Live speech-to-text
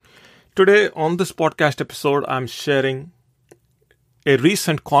Today on this podcast episode, I'm sharing a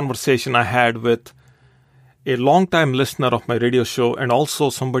recent conversation I had with a long-time listener of my radio show and also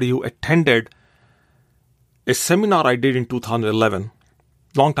somebody who attended a seminar I did in 2011,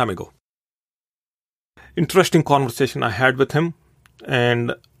 long time ago. Interesting conversation I had with him,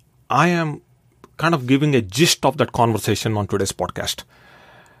 and I am kind of giving a gist of that conversation on today's podcast.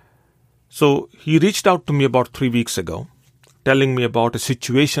 So he reached out to me about 3 weeks ago, telling me about a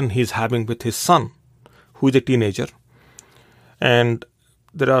situation he's having with his son, who is a teenager. And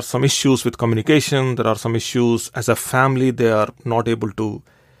there are some issues with communication. There are some issues as a family. They are not able to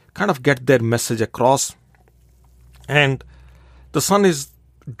kind of get their message across. And the son is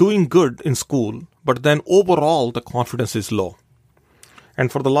doing good in school, but then overall the confidence is low.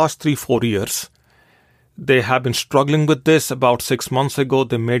 And for the last 3-4 years, they have been struggling with this. About 6 months ago,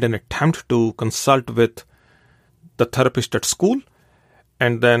 they made an attempt to consult with the therapist at school,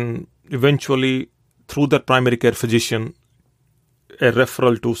 and then eventually through their primary care physician, a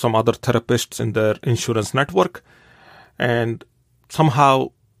referral to some other therapists in their insurance network, and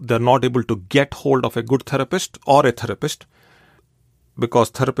somehow they're not able to get hold of a good therapist or a therapist because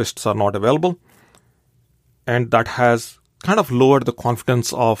therapists are not available, and that has kind of lowered the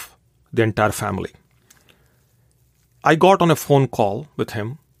confidence of the entire family. I got on a phone call with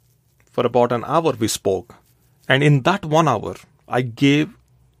him. For about an hour we spoke. And in that 1 hour, I gave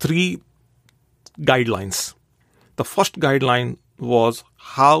 3 guidelines. The first guideline was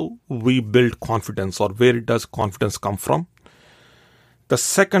how we build confidence, or where does confidence come from. The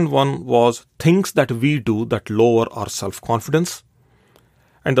second one was things that we do that lower our self-confidence.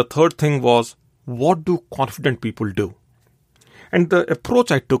 And the third thing was, what do confident people do? And the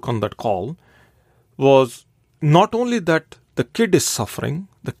approach I took on that call was not only that the kid is suffering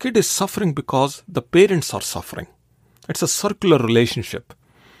because the parents are suffering. It's a circular relationship.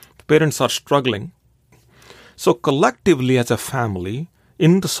 The parents are struggling. So collectively as a family,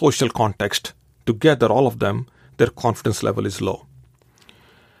 in the social context, together, all of them, their confidence level is low.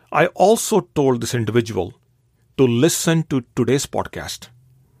 I also told this individual to listen to today's podcast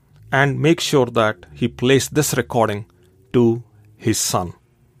and make sure that he plays this recording to his son.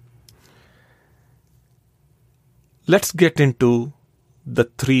 Let's get into the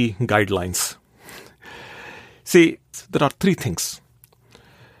 3 guidelines. See, there are 3 things.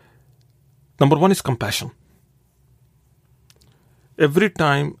 Number 1 is compassion. Every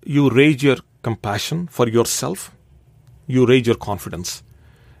time you raise your compassion for yourself, you raise your confidence.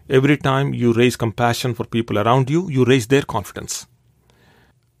 Every time you raise compassion for people around you, you raise their confidence.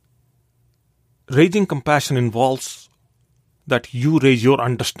 Raising compassion involves that you raise your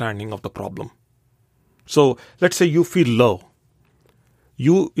understanding of the problem. So let's say you feel low.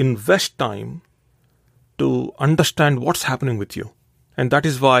 You invest time to understand what's happening with you. And that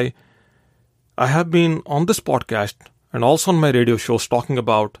is why I have been on this podcast and also on my radio shows talking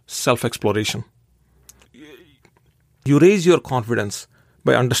about self-exploration. You raise your confidence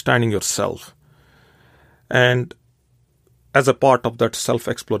by understanding yourself. And as a part of that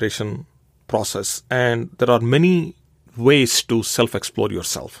self-exploration process, and there are many ways to self-explore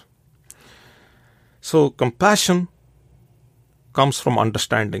yourself. So compassion comes from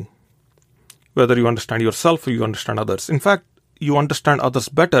understanding, whether you understand yourself or you understand others. In fact, you understand others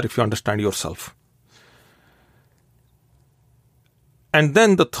better if you understand yourself. And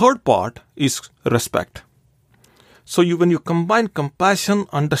then the third part is respect. So when you combine compassion,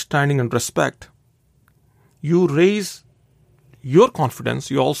 understanding, and respect, you raise your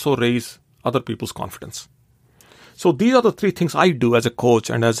confidence, you also raise other people's confidence. So these are the 3 things I do as a coach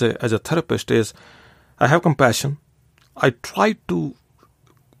and as a therapist is I have compassion. I try to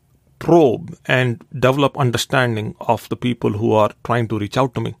probe and develop understanding of the people who are trying to reach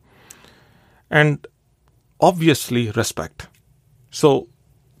out to me. And obviously respect. So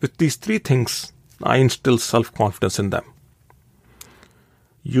with these 3 things, I instill self-confidence in them.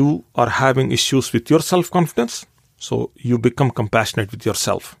 You are having issues with your self-confidence, so you become compassionate with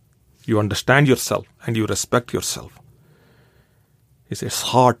yourself. You understand yourself and you respect yourself. It's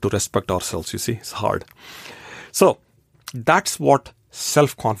hard to respect ourselves, you see. It's hard. So that's what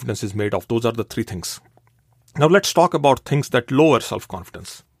self-confidence is made of. Those are the 3 things. Now let's talk about things that lower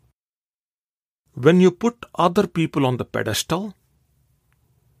self-confidence. When you put other people on the pedestal,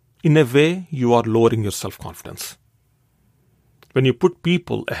 in a way, you are lowering your self-confidence. When you put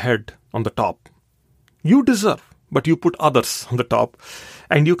people ahead on the top, you deserve, but you put others on the top,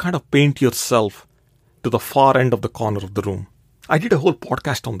 and you kind of paint yourself to the far end of the corner of the room. I did a whole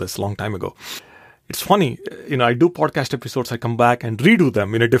podcast on this a long time ago. It's funny, I do podcast episodes, I come back and redo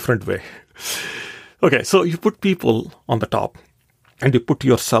them in a different way. Okay, so you put people on the top, and you put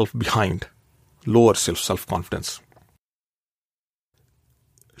yourself behind, lowers your self-confidence.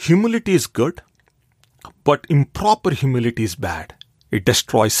 Humility is good, but improper humility is bad. It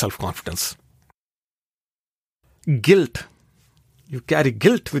destroys self-confidence. Guilt, you carry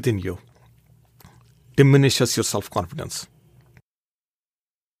guilt within you, diminishes your self-confidence.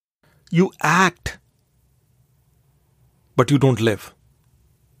 You act, but you don't live.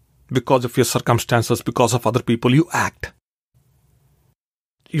 Because of your circumstances, because of other people, you act.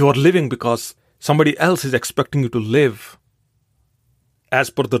 You are living because somebody else is expecting you to live as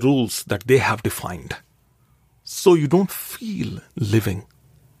per the rules that they have defined. So you don't feel living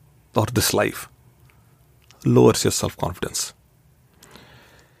or this life. Lowers your self-confidence.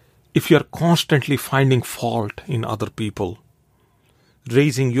 If you are constantly finding fault in other people,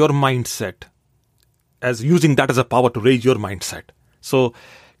 raising your mindset, as using that as a power to raise your mindset. So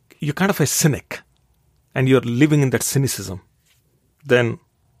you're kind of a cynic and you're living in that cynicism, then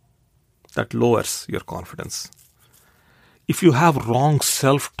that lowers your confidence. If you have wrong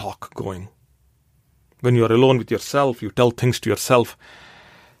self-talk going, when you're alone with yourself, you tell things to yourself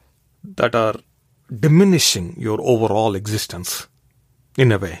that are diminishing your overall existence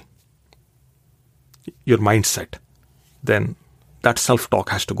in a way, your mindset, then that self-talk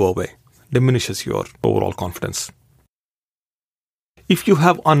has to go away, diminishes your overall confidence. If you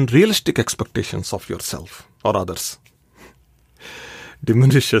have unrealistic expectations of yourself or others,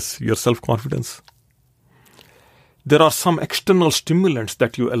 diminishes your self-confidence. There are some external stimulants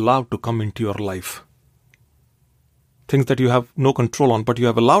that you allow to come into your life. Things that you have no control on, but you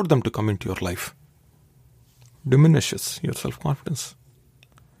have allowed them to come into your life. Diminishes your self-confidence.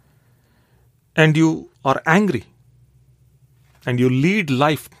 And you are angry, and you lead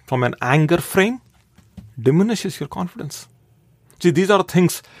life from an anger frame, diminishes your confidence. See, these are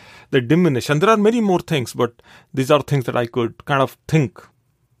things that diminish. And there are many more things, but these are things that I could kind of think.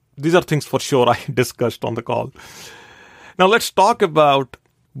 These are things for sure I discussed on the call. Now let's talk about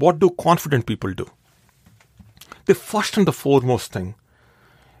what do confident people do. The first and the foremost thing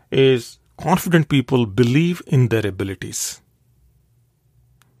is confident people believe in their abilities.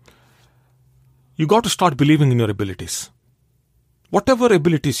 You got to start believing in your abilities. Whatever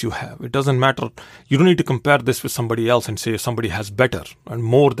abilities you have, it doesn't matter. You don't need to compare this with somebody else and say somebody has better and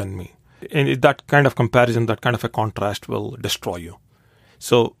more than me. And that kind of comparison, that kind of a contrast will destroy you.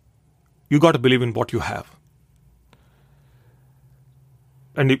 So you got to believe in what you have.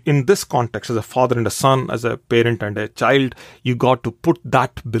 And in this context, as a father and a son, as a parent and a child, you got to put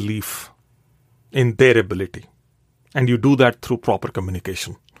that belief in their ability. And you do that through proper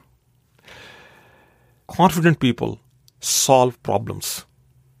communication. Confident people solve problems.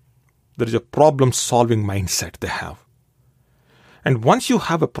 There is a problem-solving mindset they have. And once you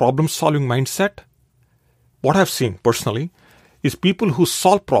have a problem-solving mindset, what I've seen personally is people who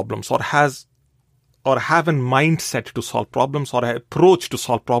solve problems or have a mindset to solve problems or an approach to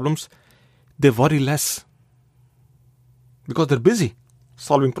solve problems, they worry less because they're busy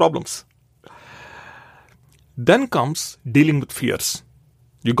solving problems. Then comes dealing with fears.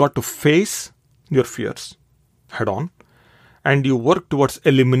 You got to face your fears head on, and you work towards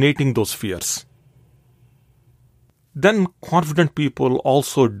eliminating those fears. Then confident people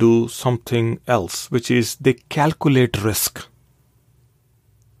also do something else, which is they calculate risk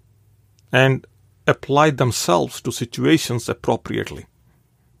and apply themselves to situations appropriately.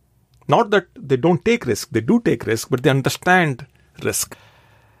 Not that they don't take risk, they do take risk, but they understand risk.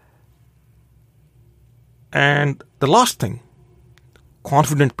 And the last thing,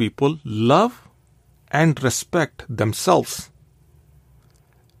 confident people love and respect themselves.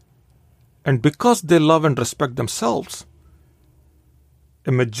 And because they love and respect themselves,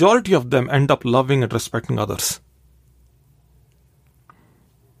 a majority of them end up loving and respecting others.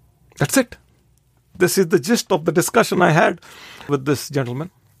 That's it. This is the gist of the discussion I had with this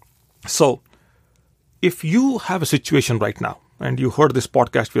gentleman. So, if you have a situation right now, and you heard this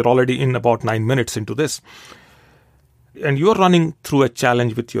podcast, we're already in about 9 minutes into this, and you're running through a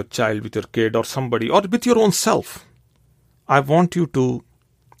challenge with your child, with your kid or somebody, or with your own self, I want you to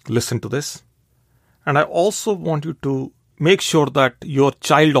listen to this. And I also want you to make sure that your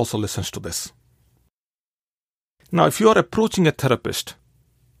child also listens to this. Now, if you are approaching a therapist,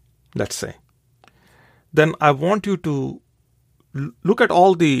 let's say, then I want you to look at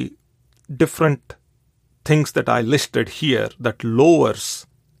all the different things that I listed here that lowers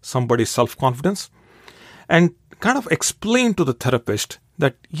somebody's self-confidence and kind of explain to the therapist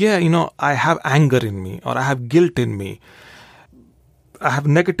that, I have anger in me, or I have guilt in me, I have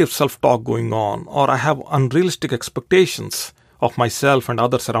negative self-talk going on, or I have unrealistic expectations of myself and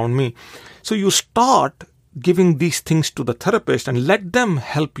others around me. So you start giving these things to the therapist and let them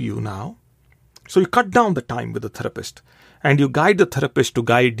help you now. So you cut down the time with the therapist and you guide the therapist to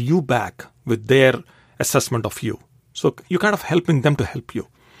guide you back with their assessment of you. So you're kind of helping them to help you.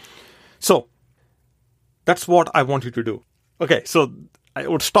 So that's what I want you to do. Okay, so I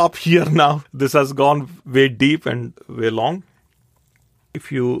would stop here now. This has gone way deep and way long.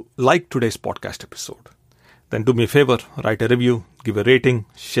 If you like today's podcast episode, then do me a favor, write a review, give a rating,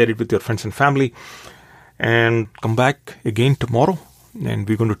 share it with your friends and family, and come back again tomorrow. And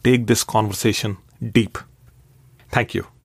we're going to take this conversation deep. Thank you.